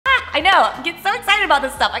I know, I get so excited about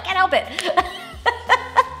this stuff. I can't help it.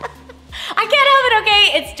 I can't help it,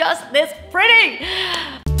 okay? It's just this pretty.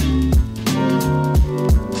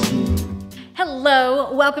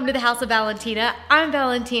 Hello, welcome to the House of Valentina. I'm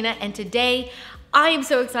Valentina, and today I am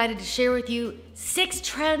so excited to share with you 6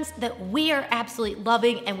 trends that we are absolutely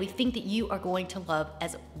loving and we think that you are going to love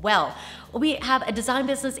as well. We have a design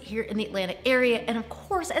business here in the Atlanta area, and of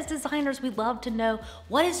course, as designers, we love to know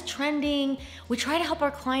what is trending. We try to help our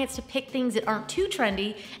clients to pick things that aren't too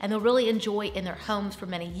trendy and they'll really enjoy in their homes for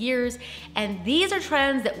many years. And these are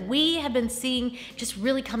trends that we have been seeing just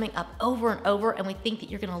really coming up over and over, and we think that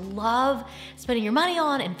you're gonna love spending your money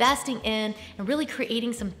on, investing in, and really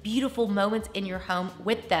creating some beautiful moments in your home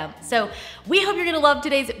with them. So we hope you're gonna love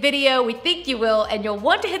today's video. We think you will, and you'll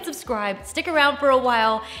want to hit subscribe, stick around for a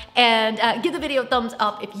while, and give the video a thumbs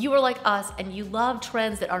up if you are like us and you love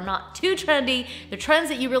trends that are not too trendy. The trends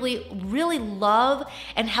that you really love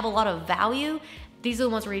and have a lot of value. These are the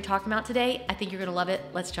ones we're gonna be talking about today. I think you're gonna love it.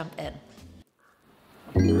 Let's jump in.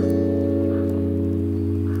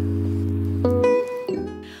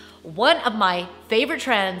 One of my favorite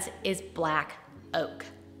trends is black oak.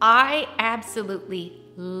 I absolutely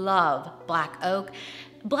love black oak.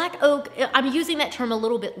 Black oak, I'm using that term a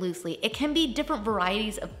little bit loosely. It can be different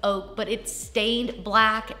varieties of oak, but it's stained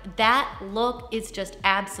black. That look is just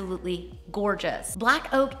absolutely gorgeous.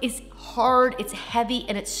 Black oak is hard, it's heavy,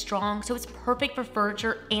 and it's strong, so it's perfect for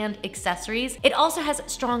furniture and accessories. It also has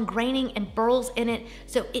strong graining and burls in it,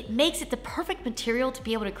 so it makes it the perfect material to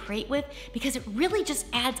be able to create with because it really just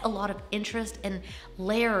adds a lot of interest and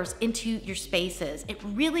layers into your spaces. It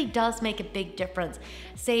really does make a big difference.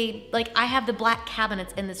 Say, like I have the black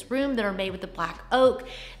cabinets in this room that are made with the black oak.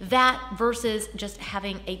 That versus just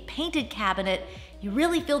having a painted cabinet, you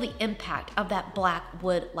really feel the impact of that black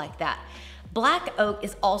wood like that. Black oak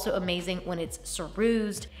is also amazing when it's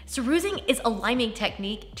cerused. Cerusing is a liming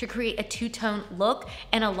technique to create a two-tone look,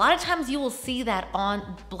 and a lot of times you will see that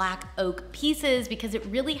on black oak pieces because it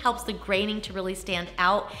really helps the graining to really stand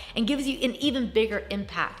out and gives you an even bigger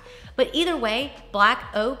impact. But either way, black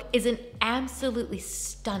oak is an absolutely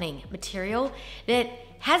stunning material that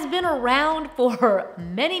has been around for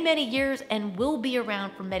many years and will be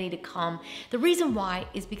around for many to come. The reason why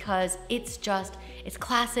is because it's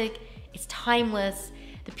classic, it's timeless.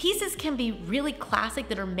 The pieces can be really classic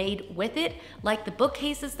that are made with it, like the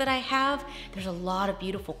bookcases that I have. There's a lot of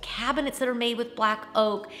beautiful cabinets that are made with black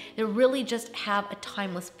oak. They really just have a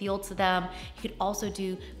timeless feel to them. You could also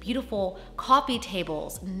do beautiful coffee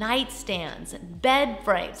tables, nightstands, bed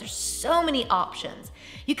frames. There's so many options.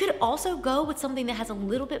 You could also go with something that has a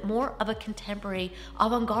little bit more of a contemporary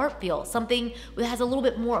avant-garde feel, something that has a little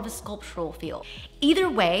bit more of a sculptural feel. Either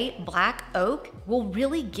way, black oak will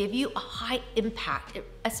really give you a high impact,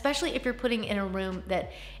 especially if you're putting in a room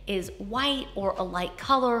that is white or a light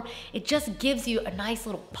color. It just gives you a nice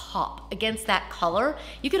little pop against that color.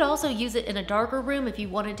 You could also use it in a darker room if you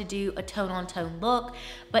wanted to do a tone-on-tone look,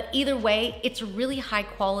 but either way, it's a really high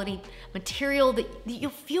quality material that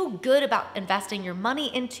you'll feel good about investing your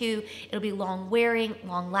money into. It'll be long wearing,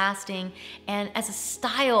 long lasting, and as a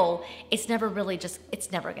style, it's never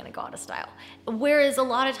gonna go out of style. Whereas a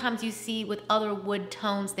lot of times you see with other wood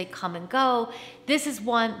tones, they come and go. This is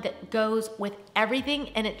one that goes with everything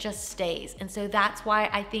and it just stays. And so that's why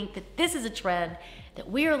I think that this is a trend that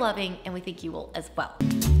we are loving and we think you will as well.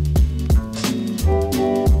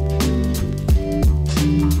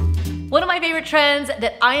 One of my favorite trends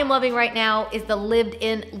that I am loving right now is the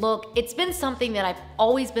lived-in look. It's been something that I've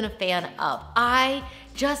always been a fan of. I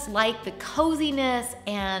just like the coziness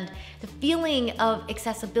and the feeling of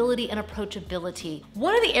accessibility and approachability.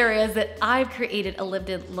 One of the areas that I've created a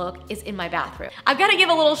lived-in look is in my bathroom. I've got to give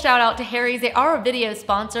a little shout out to Harry's. They are a video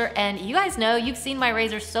sponsor, and you guys know, you've seen my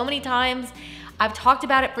razor so many times. I've talked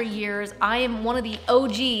about it for years. I am one of the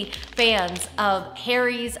OG fans of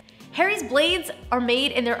Harry's. Harry's blades are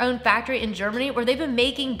made in their own factory in Germany, where they've been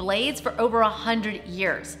making blades for over 100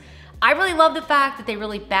 years. I really love the fact that they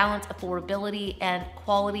really balance affordability and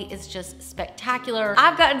quality is just spectacular.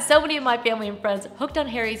 I've gotten so many of my family and friends hooked on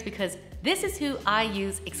Harry's because this is who I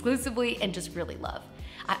use exclusively and just really love.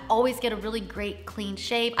 I always get a really great clean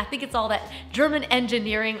shave. I think it's all that German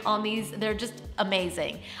engineering on these. They're just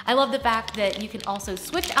amazing. I love the fact that you can also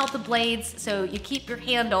switch out the blades so you keep your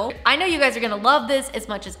handle. I know you guys are gonna love this as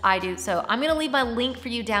much as I do, so I'm gonna leave my link for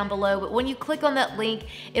you down below, but when you click on that link,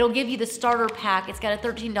 it'll give you the starter pack. It's got a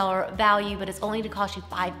 $13 value, but it's only to cost you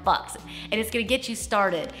 $5, and it's gonna get you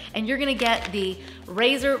started. And you're gonna get the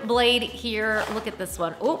razor blade here. Look at this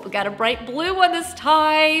one. Oh, we got a bright blue one this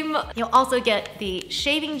time. You'll also get the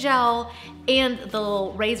shaving gel and the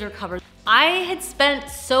little razor cover. I had spent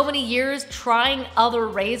so many years trying other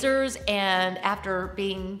razors, and after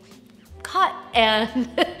being cut and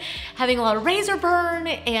having a lot of razor burn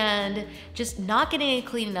and just not getting a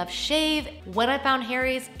clean enough shave, when I found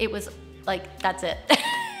Harry's, it was like, that's it.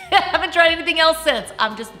 I haven't tried anything else since.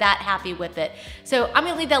 I'm just that happy with it. So I'm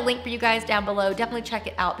gonna leave that link for you guys down below. Definitely check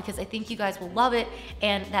it out because I think you guys will love it,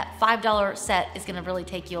 and that $5 set is gonna really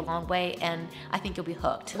take you a long way, and I think you'll be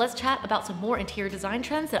hooked. Let's chat about some more interior design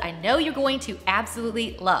trends that I know you're going to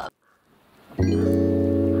absolutely love.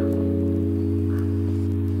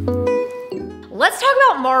 Let's talk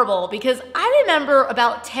about marble, because I remember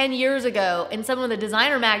about 10 years ago in some of the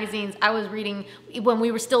designer magazines I was reading when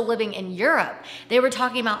we were still living in Europe, they were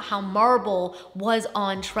talking about how marble was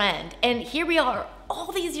on trend. And here we are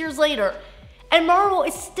all these years later, and marble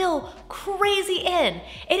is still crazy in.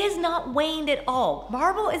 It has not waned at all.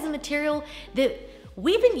 Marble is a material that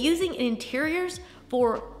we've been using in interiors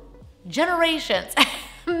for generations.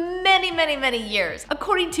 Many years.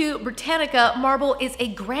 According to Britannica, marble is a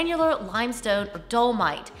granular limestone or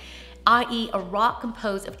dolomite, i.e. a rock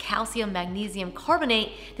composed of calcium magnesium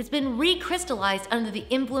carbonate that's been recrystallized under the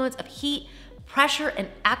influence of heat, pressure, and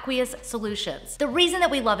aqueous solutions. The reason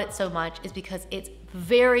that we love it so much is because it's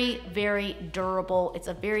very durable. It's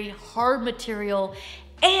a very hard material,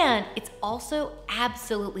 and it's also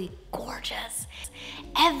absolutely gorgeous.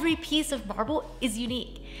 Every piece of marble is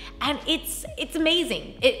unique, and it's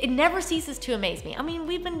amazing. It never ceases to amaze me. I mean,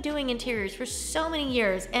 we've been doing interiors for so many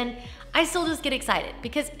years, and I still just get excited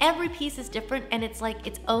because every piece is different, and it's like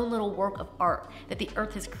its own little work of art that the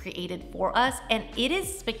earth has created for us, and it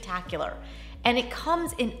is spectacular. And it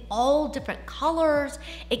comes in all different colors.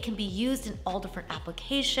 It can be used in all different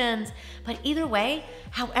applications, but either way,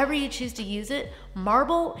 however you choose to use it,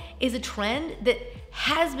 marble is a trend that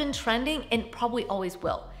has been trending and probably always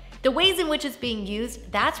will. The ways in which it's being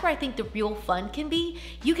used, that's where I think the real fun can be.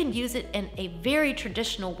 You can use it in a very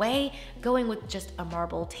traditional way, going with just a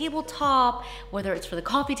marble tabletop, whether it's for the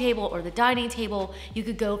coffee table or the dining table. You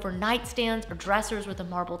could go for nightstands or dressers with a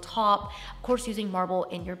marble top. Of course, using marble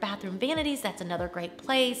in your bathroom vanities, that's another great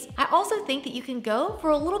place. I also think that you can go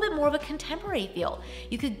for a little bit more of a contemporary feel.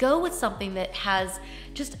 You could go with something that has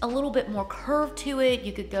just a little bit more curve to it.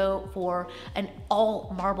 You could go for an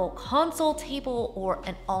all marble console table or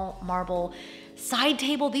an all marble side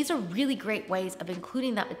table. These are really great ways of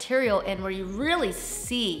including that material, and where you really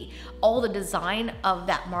see all the design of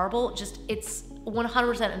that marble, just it's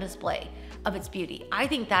 100% a display of its beauty. I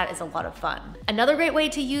think that is a lot of fun. Another great way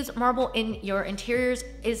to use marble in your interiors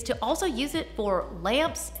is to also use it for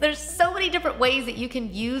lamps. There's so many different ways that you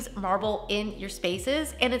can use marble in your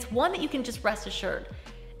spaces, and it's one that you can just rest assured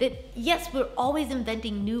that yes, we're always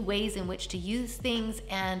inventing new ways in which to use things,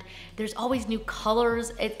 and there's always new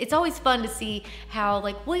colors. It's always fun to see how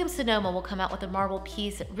like Williams-Sonoma will come out with a marble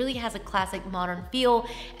piece that really has a classic modern feel,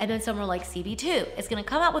 and then somewhere like CB2 is gonna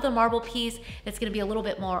come out with a marble piece that's gonna be a little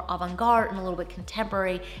bit more avant-garde and a little bit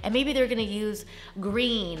contemporary, and maybe they're gonna use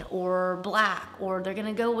green or black, or they're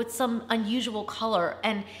gonna go with some unusual color,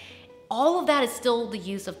 and all of that is still the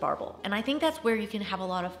use of marble. And I think that's where you can have a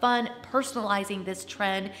lot of fun personalizing this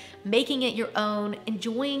trend, making it your own,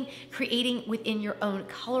 enjoying creating within your own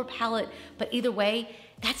color palette. But either way,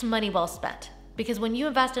 that's money well spent. Because when you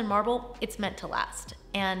invest in marble, it's meant to last.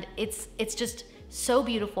 And it's just so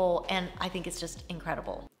beautiful, and I think it's just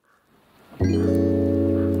incredible.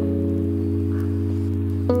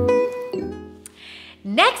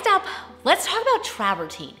 Next up, let's talk about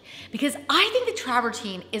travertine, because I think the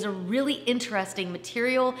travertine is a really interesting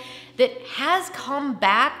material that has come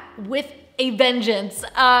back with a vengeance.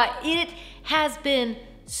 It has been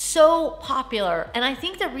so popular, and I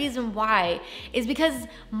think the reason why is because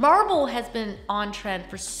marble has been on trend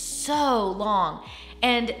for so long,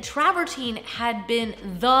 and travertine had been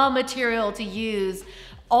the material to use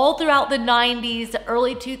all throughout the 90s, the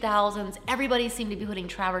early 2000s. Everybody seemed to be putting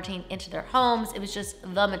travertine into their homes. It was just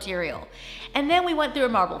the material. And then we went through a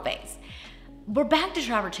marble phase. We're back to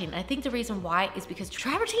travertine, and I think the reason why is because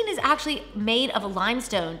travertine is actually made of a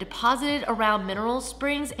limestone deposited around mineral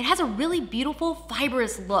springs. It has a really beautiful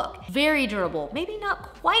fibrous look, very durable, maybe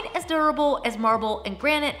not quite as durable as marble and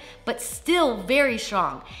granite, but still very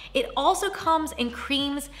strong. It also comes in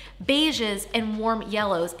creams, beiges, and warm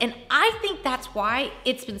yellows, and I think that's why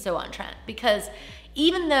it's been so on trend, because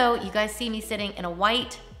even though you guys see me sitting in a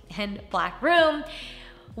white and black room,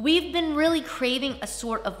 we've been really craving a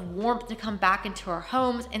sort of warmth to come back into our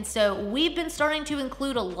homes, and so we've been starting to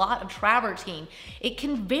include a lot of travertine. It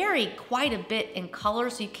can vary quite a bit in color,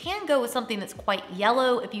 so you can go with something that's quite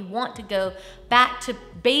yellow if you want to go back to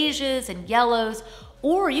beiges and yellows,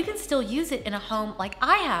 or you can still use it in a home like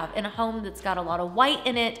I have, in a home that's got a lot of white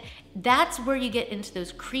in it. That's where you get into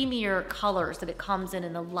those creamier colors that it comes in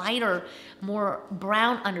a lighter, more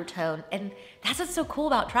brown undertone. And that's what's so cool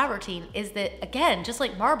about travertine, is that, again, just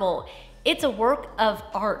like marble, it's a work of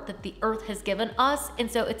art that the earth has given us. And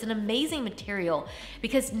so it's an amazing material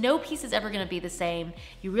because no piece is ever gonna be the same.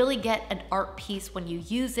 You really get an art piece when you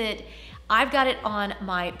use it. I've got it on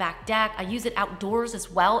my back deck. I use it outdoors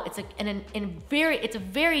as well. It's a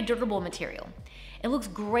very durable material. It looks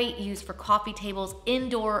great used for coffee tables,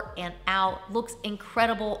 indoor and out. Looks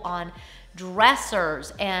incredible on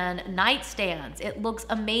dressers and nightstands. It looks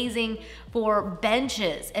amazing for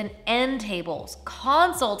benches and end tables,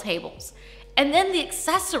 console tables. And then the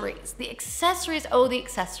accessories, oh, the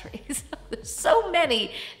accessories. There's so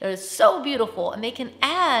many that are so beautiful, and they can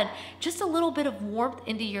add just a little bit of warmth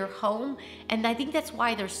into your home. And I think that's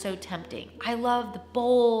why they're so tempting. I love the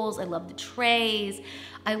bowls, I love the trays,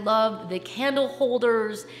 I love the candle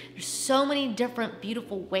holders. There's so many different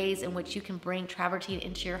beautiful ways in which you can bring travertine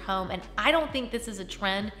into your home. And I don't think this is a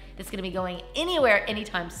trend that's gonna be going anywhere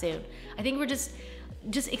anytime soon. I think we're just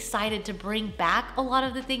excited to bring back a lot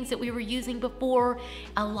of the things that we were using before,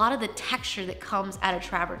 a lot of the texture that comes out of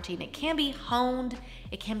travertine. It can be honed,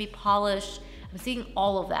 it can be polished. I'm seeing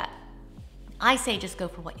all of that. I say just go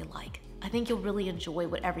for what you like. I think you'll really enjoy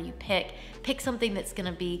whatever you pick. Pick something that's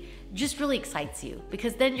gonna be, just really excites you,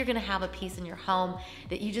 because then you're gonna have a piece in your home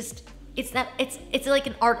that you just, it's like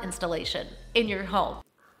an art installation in your home.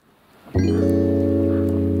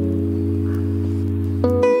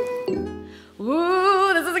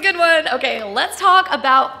 Ooh, this is a good one. Okay, let's talk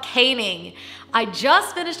about caning. I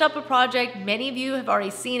just finished up a project. Many of you have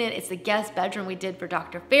already seen it. It's the guest bedroom we did for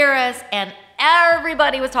Dr. Ferris, and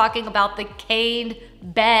everybody was talking about the caned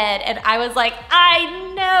bed. And I was like,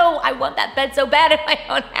 I know, I want that bed so bad in my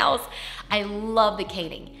own house. I love the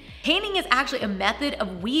caning. Caning is actually a method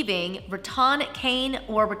of weaving rattan cane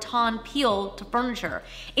or rattan peel to furniture.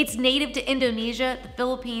 It's native to Indonesia, the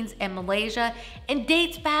Philippines, and Malaysia, and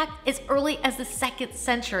dates back as early as the 2nd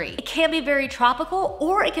century. It can be very tropical,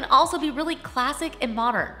 or it can also be really classic and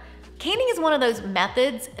modern. Caning is one of those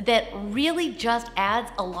methods that really just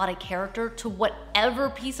adds a lot of character to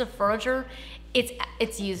whatever piece of furniture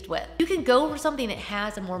it's used with. You could go for something that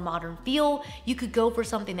has a more modern feel. You could go for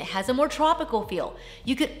something that has a more tropical feel.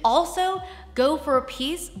 You could also go for a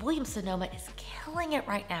piece. Williams-Sonoma is killing it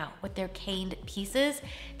right now with their caned pieces.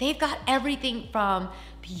 They've got everything from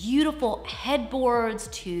beautiful headboards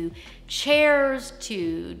to chairs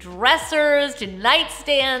to dressers to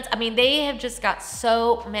nightstands. I mean, they have just got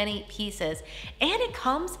so many pieces, and it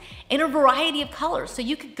comes in a variety of colors. So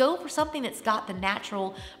you could go for something that's got the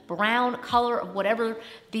natural brown color of whatever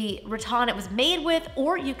the rattan it was made with,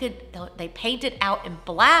 or you could, they paint it out in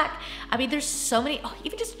black. I mean, there's so many, oh,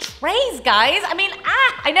 even just trays, guys. I mean,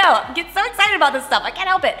 I know, I get so excited about this stuff. I can't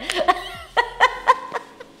help it.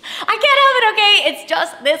 I can't help it, okay? It's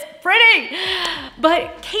just this pretty.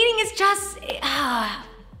 But caning is just,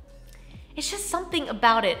 it's just something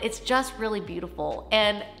about it. It's just really beautiful.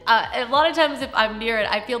 And a lot of times if I'm near it,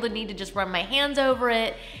 I feel the need to just run my hands over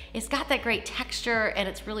it. It's got that great texture, and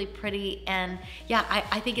it's really pretty. And yeah,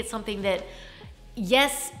 I think it's something that,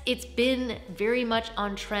 yes, it's been very much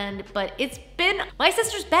on trend, but it's been, my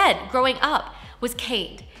sister's bed growing up was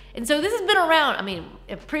caned. And so this has been around, I mean,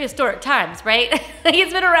 in prehistoric times, right? Like,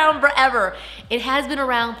 it's been around forever. It has been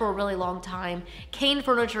around for a really long time. Cane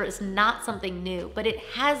furniture is not something new, but it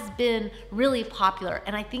has been really popular,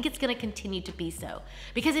 and I think it's gonna continue to be so,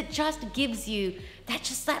 because it just gives you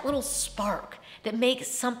that little spark that makes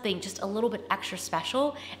something just a little bit extra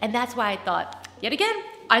special. And that's why I thought, yet again,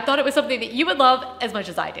 I thought it was something that you would love as much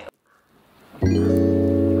as I do.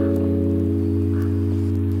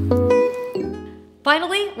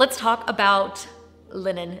 Finally, let's talk about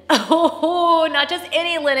linen. Oh, not just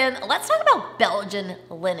any linen. Let's talk about Belgian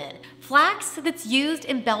linen. Flax that's used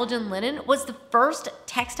in Belgian linen was the first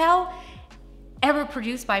textile ever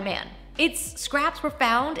produced by man. Its scraps were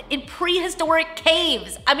found in prehistoric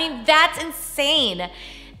caves. I mean, that's insane.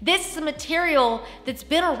 This is a material that's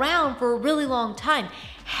been around for a really long time.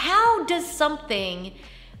 How does something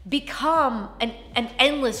become an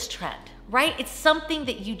endless trend? Right? It's something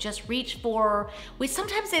that you just reach for.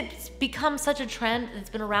 Sometimes it's become such a trend that's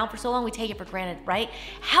been around for so long, we take it for granted, right?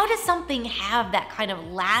 How does something have that kind of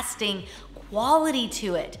lasting quality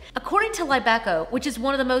to it? According to Libeco, which is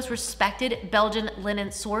one of the most respected Belgian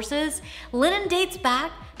linen sources, linen dates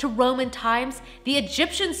back to Roman times. The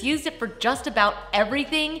Egyptians used it for just about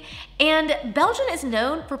everything, and Belgium is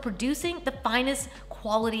known for producing the finest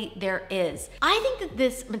quality there is. I think that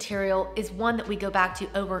this material is one that we go back to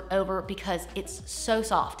over and over because it's so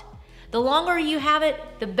soft. The longer you have it,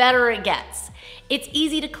 the better it gets. It's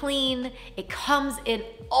easy to clean. It comes in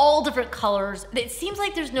all different colors. It seems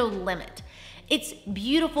like there's no limit. It's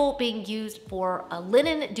beautiful being used for a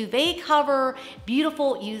linen duvet cover,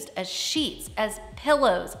 beautiful used as sheets, as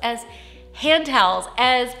pillows, as hand towels,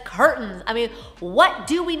 as curtains. I mean, what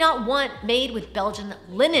do we not want made with Belgian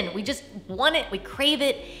linen? We just want it, we crave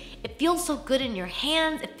it. It feels so good in your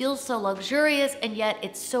hands, it feels so luxurious, and yet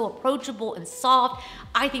it's so approachable and soft.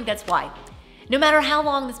 I think that's why. No matter how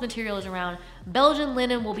long this material is around, Belgian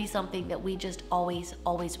linen will be something that we just always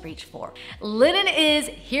reach for. Linen is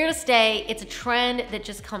here to stay. It's a trend that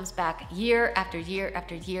just comes back year after year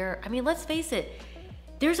after year. I mean, let's face it,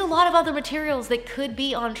 there's a lot of other materials that could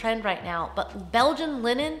be on trend right now, but Belgian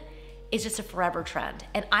linen is just a forever trend.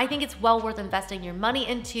 And I think it's well worth investing your money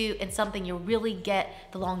into and something you really get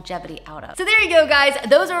the longevity out of. So there you go, guys.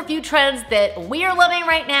 Those are a few trends that we are loving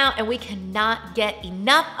right now and we cannot get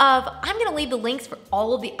enough of. I'm gonna leave the links for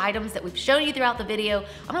all of the items that we've shown you throughout the video.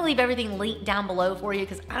 I'm gonna leave everything linked down below for you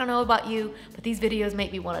because I don't know about you, but these videos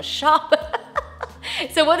make me wanna shop.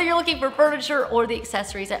 So whether you're looking for furniture or the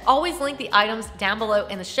accessories, I always link the items down below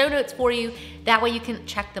in the show notes for you. That way you can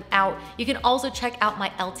check them out. You can also check out my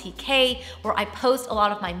LTK where I post a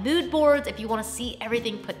lot of my mood boards if you want to see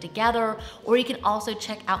everything put together, or you can also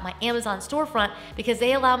check out my Amazon storefront because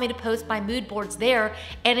they allow me to post my mood boards there,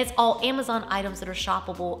 and it's all Amazon items that are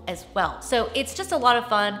shoppable as well. So it's just a lot of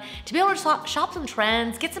fun to be able to shop some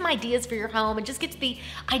trends, get some ideas for your home, and just get the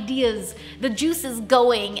ideas, the juices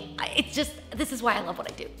going. It's just, this is why I love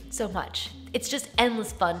what I do so much. It's just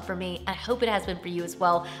endless fun for me. I hope it has been for you as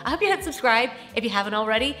well. I hope you hit subscribe if you haven't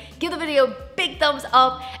already. Give the video a big thumbs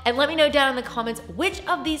up and let me know down in the comments which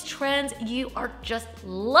of these trends you are just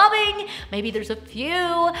loving. Maybe there's a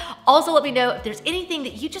few. Also, let me know if there's anything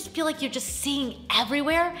that you just feel like you're just seeing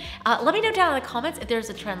everywhere. Let me know down in the comments if there's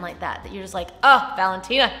a trend like that you're just like, oh,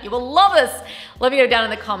 Valentina, you will love this. Let me know down in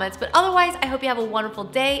the comments. But otherwise, I hope you have a wonderful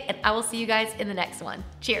day and I will see you guys in the next one.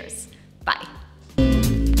 Cheers. Bye.